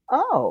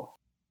 "Oh,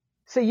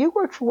 so you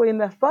work for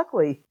William F.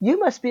 Buckley. You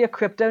must be a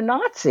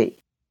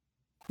crypto-Nazi,"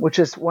 which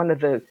is one of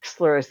the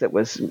slurs that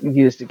was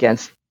used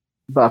against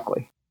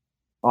Buckley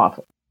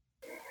often.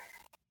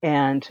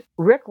 And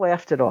Rick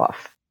laughed it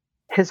off.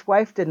 His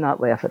wife did not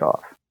laugh it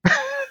off.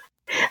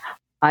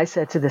 I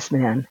said to this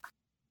man,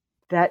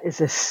 "That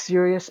is a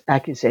serious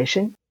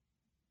accusation.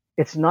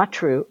 It's not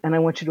true, and I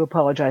want you to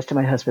apologize to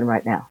my husband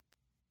right now."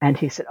 And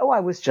he said, "Oh,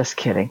 I was just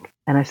kidding."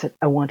 And I said,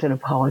 "I want an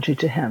apology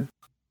to him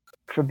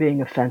for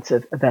being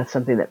offensive about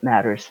something that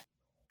matters."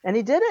 And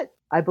he did it.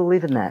 I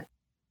believe in that.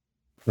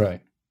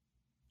 Right.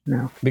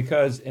 No.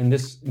 Because, and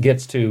this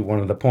gets to one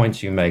of the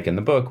points you make in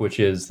the book, which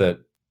is that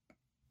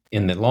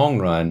in the long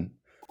run,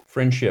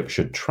 friendship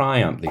should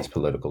triumph these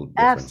political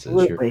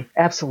differences.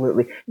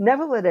 Absolutely.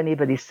 Never let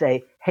anybody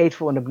say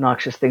hateful and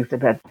obnoxious things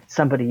about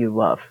somebody you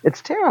love.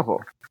 It's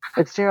terrible.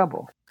 And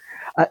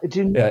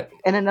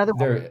another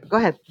one. Go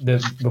ahead.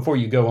 Before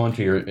you go on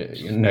to your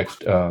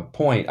next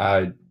point,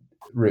 it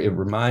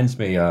reminds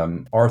me,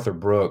 Arthur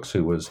Brooks,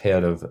 who was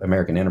head of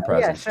American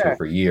Enterprise Institute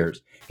for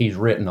years, he's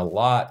written a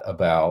lot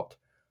about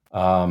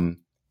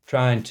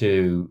trying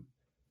to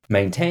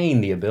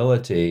maintain the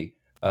ability,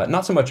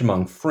 not so much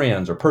among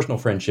friends or personal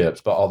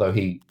friendships, but although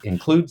he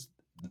includes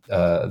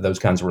those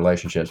kinds of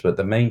relationships, but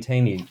to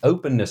maintain the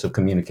openness of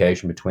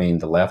communication between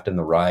the left and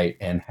the right,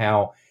 and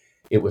how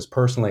it was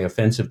personally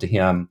offensive to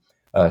him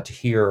to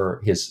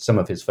hear some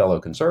of his fellow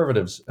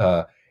conservatives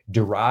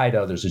deride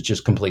others as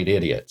just complete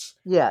idiots.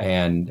 Yeah.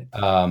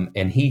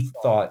 And he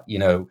thought,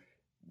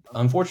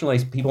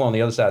 unfortunately, people on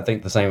the other side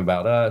think the same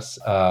about us.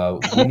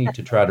 We need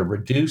to try to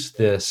reduce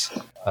this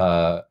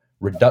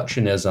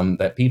reductionism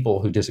that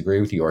people who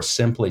disagree with you are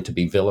simply to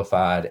be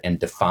vilified and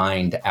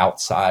defined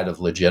outside of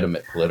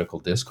legitimate political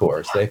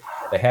discourse. They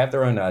have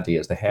their own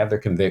ideas, they have their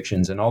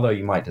convictions, and although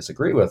you might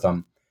disagree with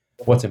them,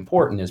 what's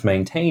important is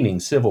maintaining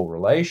civil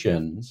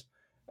relations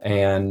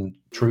and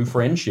true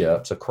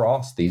friendships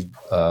across these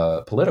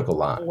political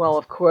lines. Well,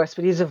 of course,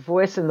 but he's a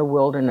voice in the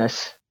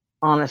wilderness.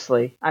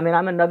 Honestly, I mean,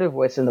 I'm another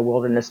voice in the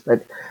wilderness,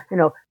 but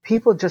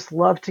people just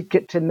love to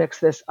get to mix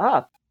this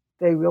up.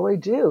 They really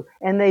do.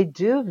 And they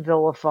do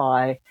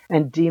vilify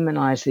and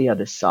demonize the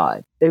other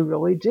side. They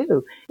really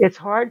do. It's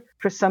hard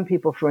for some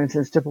people, for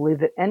instance, to believe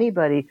that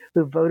anybody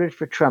who voted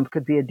for Trump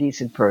could be a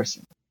decent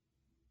person.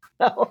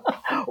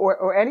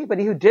 or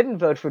anybody who didn't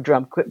vote for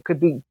Trump could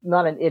be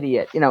not an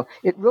idiot.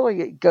 It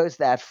really goes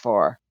that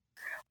far.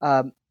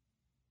 And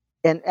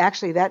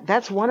actually,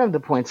 that's one of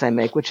the points I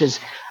make, which is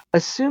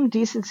assume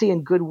decency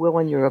and goodwill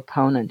in your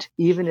opponent,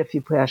 even if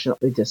you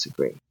passionately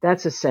disagree.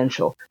 That's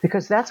essential,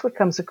 because that's what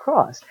comes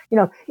across.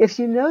 If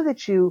you know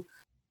that you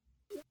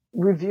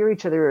revere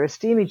each other or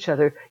esteem each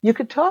other, you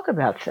could talk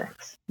about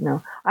things.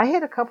 I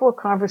had a couple of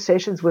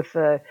conversations with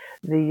the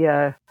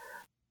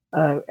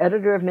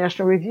editor of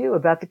National Review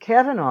about the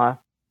Kavanaugh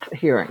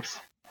hearings.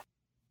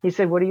 He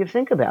said, "What do you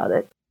think about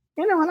it?"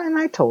 And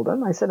I told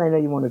him, I said, "I know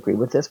you won't agree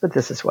with this, but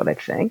this is what I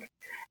think."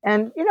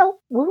 And,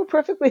 we were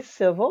perfectly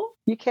civil.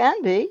 You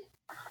can be.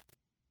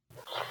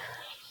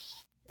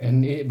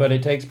 But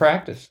it takes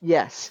practice.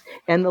 Yes.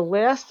 And the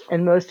last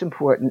and most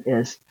important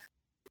is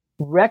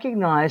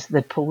recognize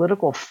that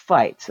political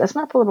fights, that's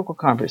not political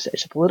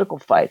conversation, political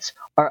fights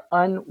are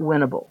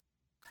unwinnable.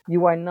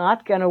 You are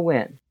not going to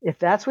win. If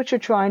that's what you're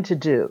trying to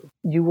do,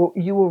 you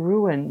will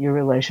ruin your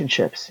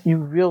relationships. You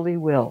really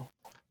will.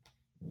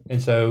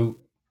 And so,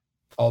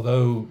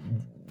 although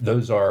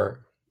those are,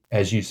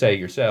 as you say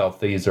yourself,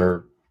 these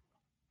are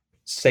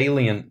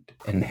salient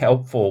and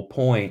helpful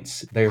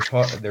points, they're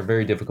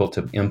very difficult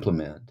to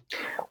implement.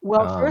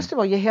 Well, first of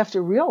all, you have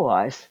to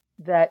realize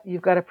that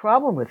you've got a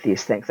problem with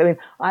these things. I mean,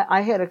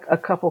 I had a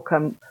couple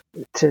come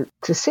to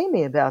see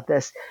me about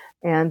this,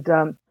 and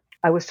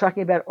I was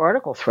talking about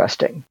article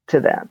thrusting to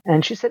them.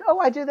 And she said, "Oh,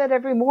 I do that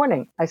every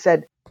morning." I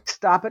said,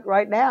 "Stop it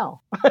right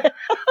now."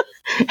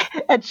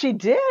 And she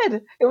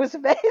did. It was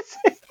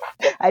amazing.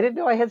 I didn't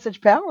know I had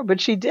such power,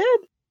 but she did.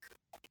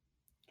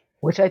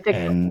 Which I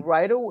think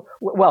right away.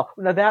 Well,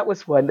 no, that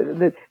was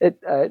one.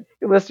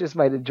 Listeners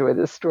might enjoy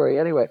this story.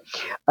 Anyway,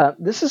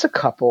 this is a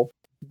couple.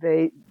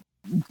 They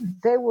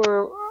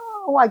were,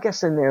 I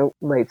guess, in their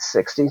late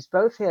 60s.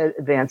 Both had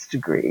advanced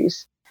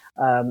degrees,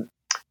 and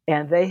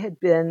they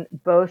had been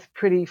both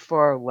pretty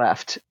far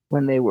left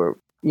when they were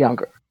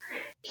younger.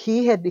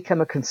 He had become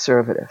a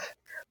conservative,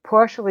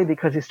 partially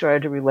because he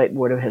started to relate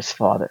more to his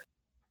father,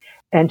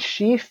 and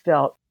she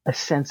felt a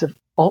sense of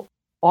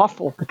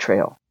awful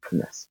betrayal from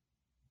this.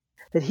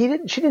 That she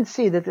didn't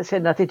see that this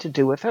had nothing to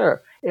do with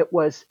her.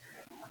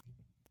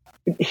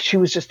 She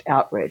was just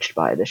outraged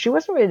by this. She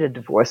wasn't ready to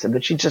divorce him,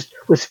 but she just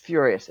was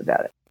furious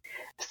about it.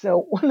 So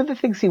one of the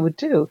things he would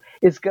do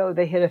is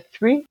they had a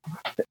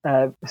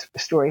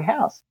 3-story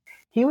house.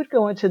 He would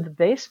go into the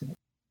basement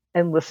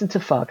and listen to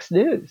Fox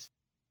News.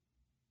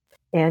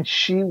 And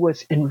she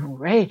was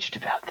enraged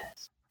about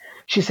this.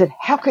 She said,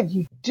 "How could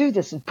you do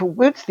this? It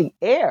pollutes the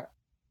air."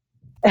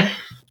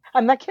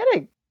 I'm not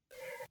kidding.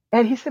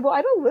 And he said, "Well,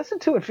 I don't listen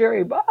to it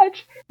very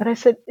much." And I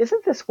said,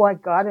 "Isn't this why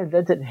God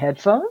invented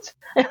headphones?"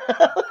 And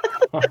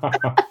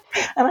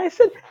I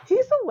said,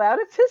 "He's allowed.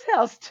 It's his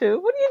house too.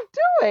 What are you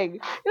doing?"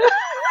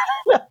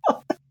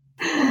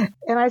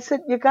 And I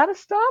said, "You got to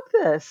stop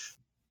this.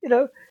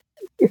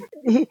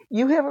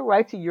 You have a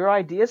right to your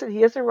ideas, and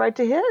he has a right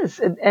to his."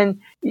 And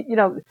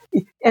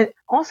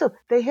also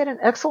they had an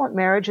excellent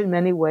marriage in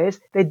many ways.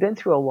 They'd been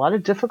through a lot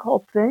of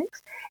difficult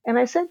things. And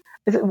I said,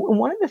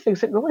 one of the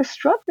things that really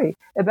struck me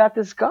about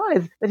this guy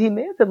is that he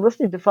may have been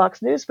listening to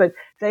Fox News, but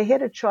they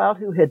had a child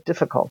who had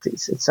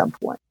difficulties at some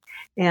point.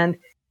 And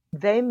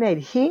he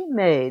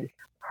made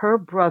her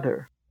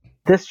brother,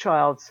 this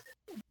child's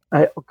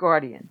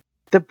guardian.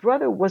 The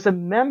brother was a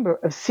member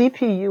of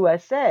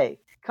CPUSA,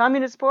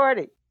 Communist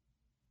Party,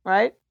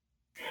 right?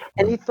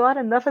 And he thought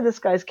enough of this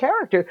guy's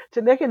character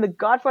to make him the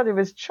godfather of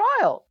his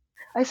child.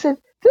 I said,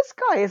 "This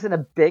guy isn't a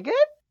bigot?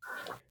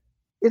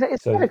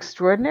 Isn't that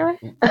extraordinary?"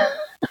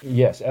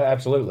 Yes,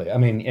 absolutely. I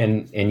mean,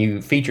 and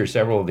you feature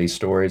several of these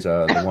stories.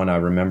 The one I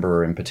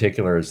remember in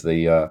particular is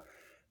the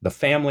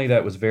family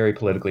that was very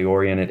politically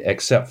oriented,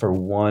 except for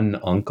one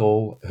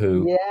uncle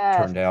who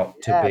turned out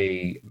to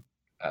be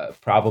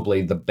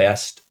probably the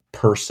best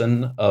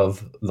person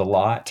of the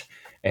lot.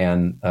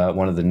 And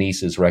one of the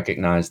nieces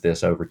recognized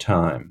this over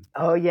time.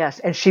 Oh, yes.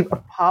 And she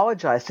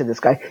apologized to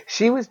this guy.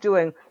 She was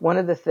doing one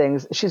of the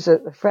things. She's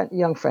a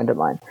young friend of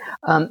mine.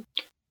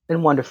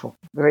 And wonderful,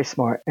 very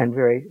smart, and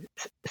very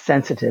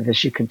sensitive,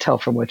 as you can tell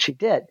from what she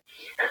did.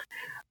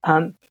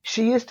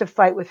 She used to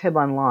fight with him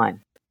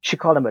online. She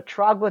called him a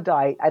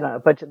troglodyte. I don't know,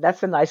 but that's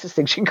the nicest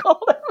thing she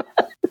called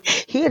him.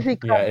 He has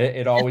become. Yeah,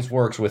 it always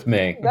works with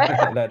me.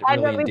 That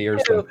really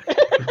endears them.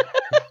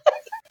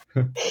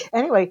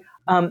 Anyway,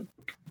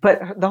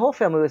 But the whole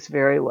family was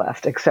very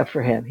left, except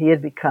for him. He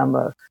had become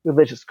a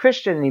religious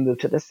Christian, and he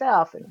moved to the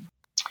South. And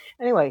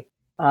anyway,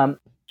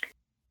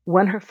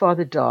 when her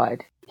father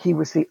died, he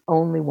was the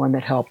only one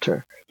that helped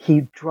her.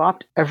 He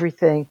dropped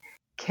everything,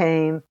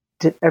 came,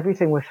 did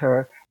everything with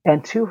her,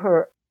 and to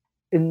her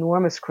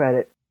enormous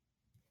credit,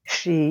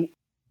 she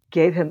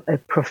gave him a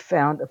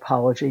profound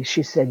apology.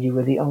 She said, "You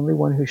were the only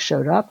one who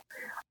showed up.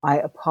 I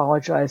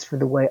apologize for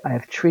the way I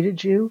have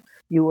treated you.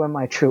 You are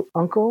my true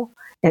uncle."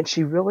 And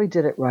she really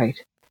did it right.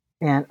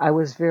 And I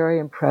was very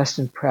impressed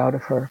and proud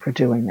of her for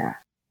doing that.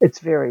 It's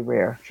very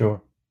rare.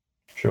 Sure.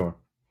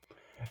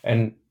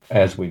 And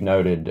as we've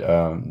noted,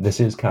 this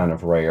is kind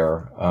of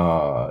rare.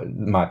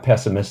 My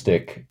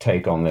pessimistic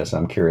take on this,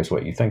 I'm curious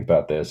what you think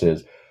about this,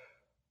 is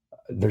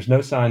there's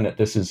no sign that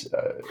this is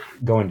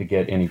going to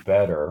get any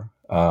better.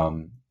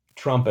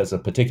 Trump as a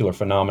particular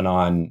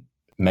phenomenon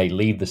may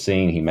leave the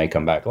scene. He may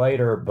come back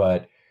later,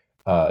 but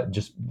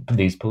just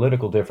these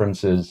political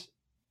differences,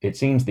 it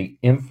seems the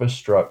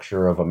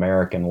infrastructure of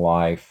American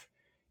life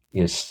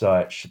is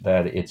such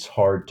that it's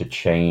hard to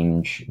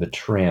change the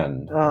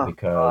trend because,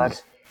 God,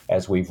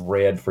 as we've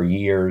read for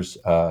years,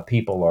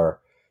 people are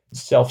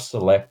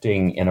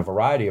self-selecting in a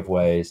variety of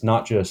ways,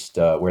 not just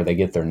where they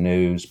get their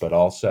news, but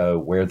also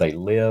where they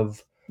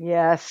live.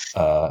 Yes.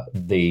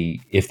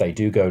 If they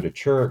do go to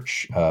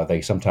church, they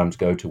sometimes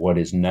go to what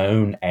is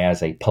known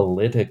as a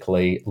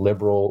politically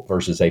liberal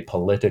versus a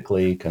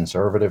politically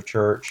conservative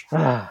church.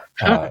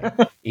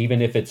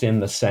 Even if it's in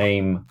the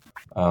same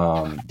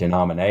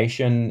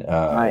denomination,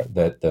 right,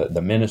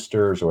 the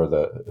ministers or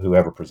the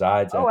whoever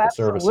presides at the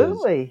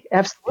services.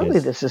 Absolutely,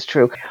 this is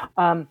true.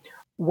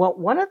 Well,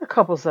 one of the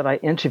couples that I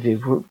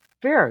interviewed were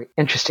very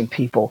interesting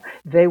people.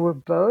 They were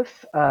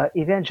both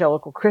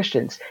evangelical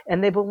Christians,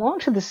 and they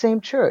belonged to the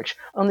same church,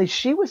 only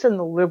she was in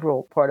the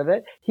liberal part of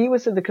it, he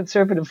was in the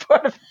conservative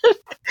part of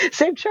it.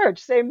 Same church,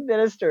 same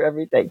minister,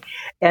 everything.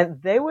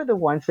 And they were the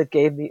ones that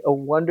gave me a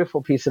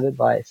wonderful piece of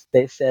advice.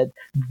 They said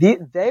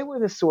they were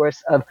the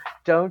source of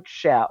don't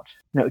shout.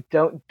 No,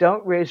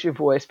 don't raise your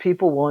voice.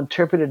 People will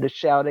interpret it as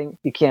shouting.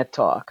 You can't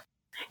talk.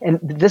 And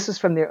this is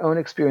from their own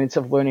experience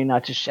of learning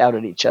not to shout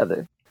at each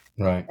other.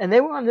 Right. And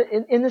they were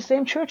in the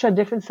same church on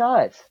different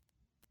sides.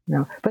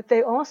 But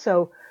they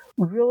also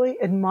really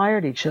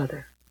admired each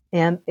other.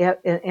 And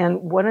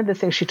one of the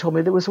things she told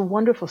me, there was a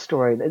wonderful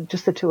story,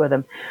 just the two of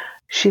them.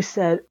 She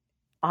said,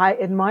 "I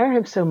admire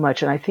him so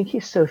much, and I think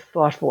he's so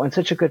thoughtful and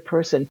such a good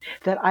person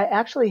that I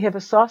actually have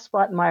a soft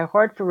spot in my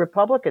heart for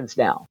Republicans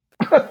now."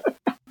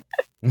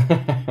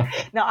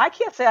 Now, I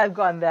can't say I've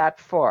gone that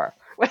far.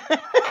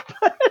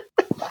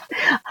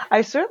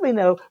 I certainly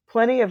know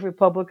plenty of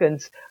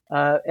Republicans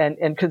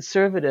and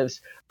conservatives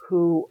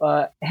who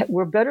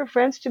were better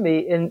friends to me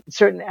in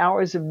certain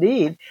hours of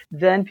need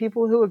than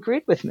people who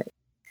agreed with me.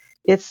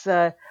 It's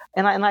and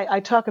I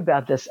talk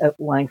about this at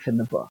length in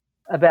the book,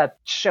 about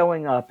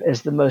showing up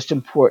as the most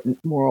important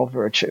moral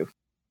virtue.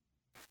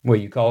 Well,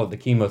 you call it the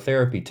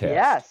chemotherapy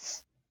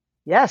test.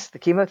 Yes, the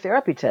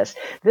chemotherapy test.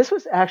 This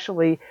was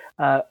actually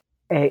a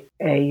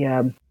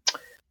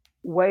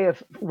way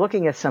of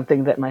looking at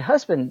something that my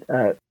husband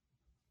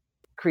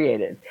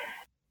created.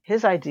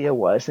 His idea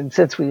was, and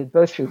since we had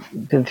both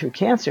been through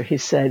cancer, he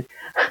said,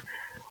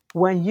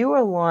 when you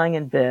are lying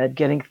in bed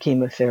getting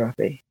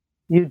chemotherapy,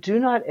 you do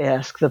not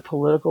ask the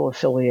political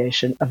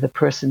affiliation of the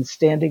person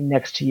standing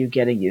next to you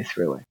getting you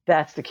through it.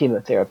 That's the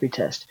chemotherapy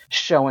test,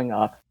 showing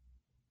up.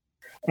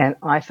 And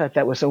I thought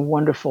that was a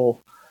wonderful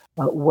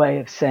way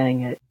of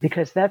saying it,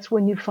 because that's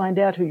when you find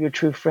out who your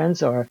true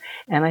friends are.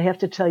 And I have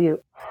to tell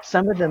you,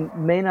 some of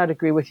them may not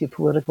agree with you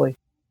politically.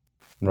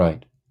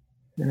 Right.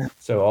 Yeah.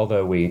 So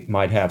although we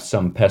might have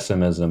some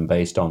pessimism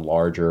based on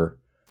larger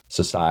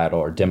societal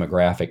or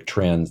demographic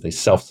trends, the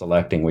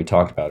self-selecting we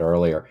talked about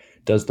earlier,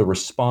 does the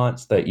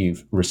response that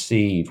you've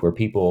received where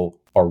people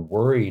are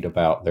worried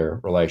about their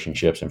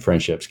relationships and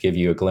friendships give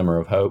you a glimmer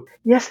of hope?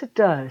 Yes, it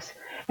does.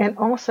 And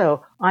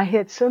also, I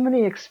had so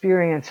many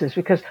experiences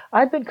because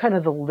I've been kind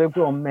of the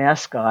liberal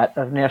mascot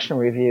of National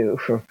Review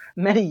for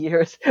many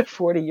years,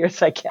 40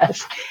 years, I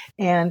guess.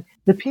 And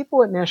the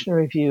people at National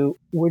Review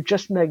were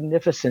just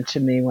magnificent to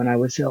me when I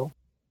was ill.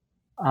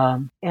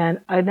 And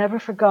I never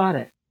forgot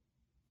it.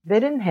 They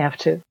didn't have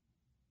to.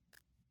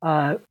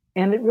 And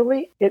it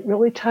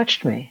really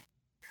touched me.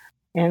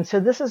 And so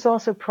this is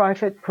also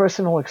private,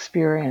 personal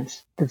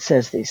experience that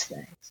says these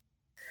things.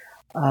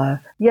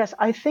 Yes,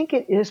 I think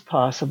it is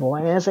possible.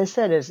 And as I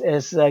said, as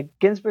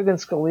Ginsburg and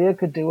Scalia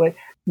could do it,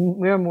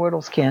 mere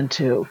mortals can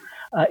too.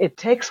 It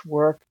takes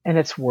work, and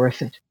it's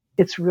worth it.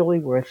 It's really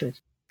worth it.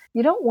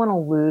 You don't want to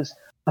lose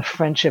a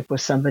friendship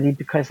with somebody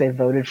because they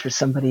voted for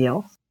somebody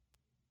else.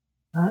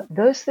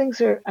 Those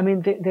things are,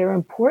 they're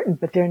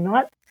important, but they're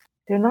not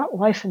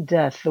life and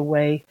death the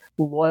way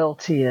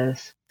loyalty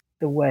is,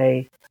 the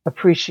way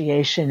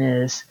appreciation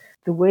is,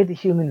 the way the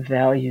human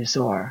values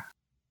are.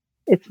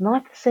 It's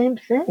not the same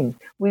thing.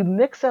 We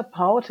mix up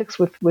politics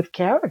with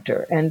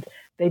character, and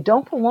they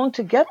don't belong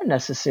together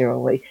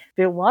necessarily.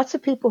 There are lots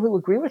of people who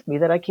agree with me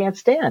that I can't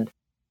stand.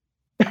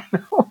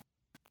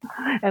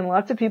 and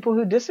lots of people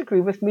who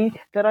disagree with me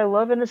that I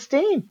love and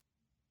esteem.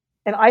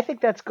 And I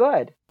think that's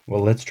good.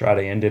 Well, let's try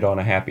to end it on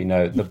a happy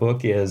note. The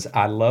book is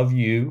I Love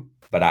You,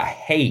 but I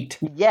Hate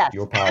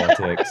Your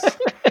Politics.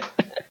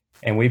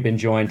 And we've been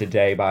joined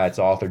today by its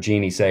author,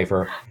 Jeannie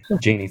Safer.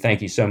 Jeannie,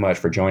 thank you so much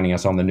for joining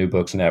us on the New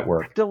Books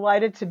Network.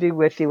 Delighted to be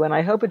with you, and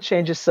I hope it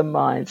changes some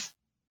minds.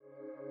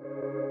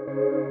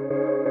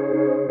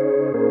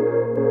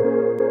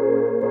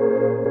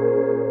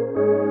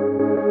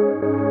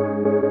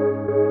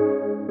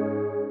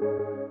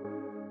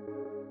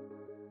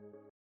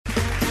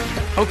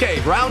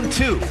 Okay, round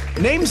two.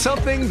 Name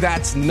something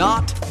that's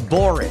not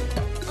boring.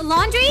 A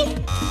laundry?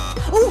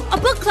 Ooh, a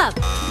book club.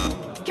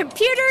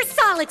 Computer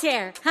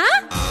solitaire,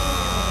 huh?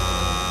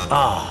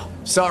 Ah,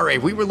 oh, sorry,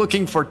 we were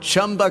looking for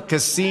Chumba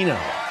Casino.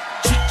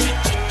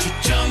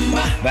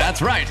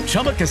 That's right,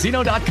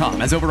 ChumbaCasino.com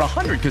has over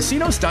 100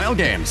 casino-style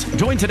games.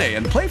 Join today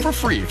and play for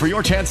free for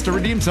your chance to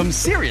redeem some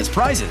serious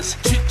prizes.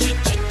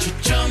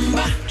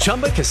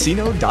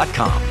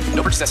 ChumbaCasino.com.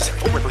 No purchase necessary.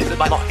 Void where prohibited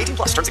by law. 18+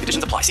 terms and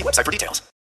conditions apply. See website for details.